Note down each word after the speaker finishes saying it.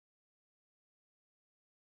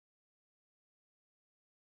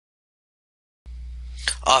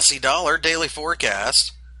Aussie dollar daily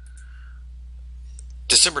forecast,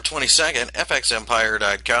 December 22nd,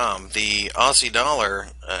 fxempire.com. The Aussie dollar,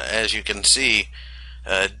 as you can see,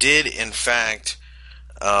 did in fact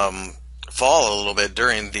fall a little bit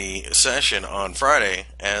during the session on Friday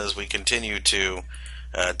as we continue to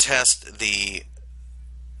test the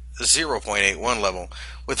 0.81 level.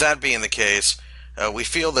 With that being the case, we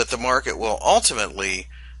feel that the market will ultimately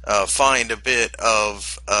find a bit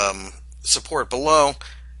of support below,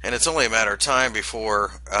 and it's only a matter of time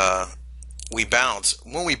before we bounce.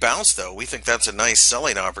 When we bounce, though, we think that's a nice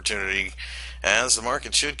selling opportunity, as the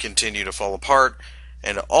market should continue to fall apart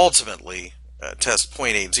and ultimately test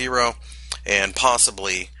 0.80 and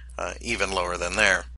possibly even lower than there.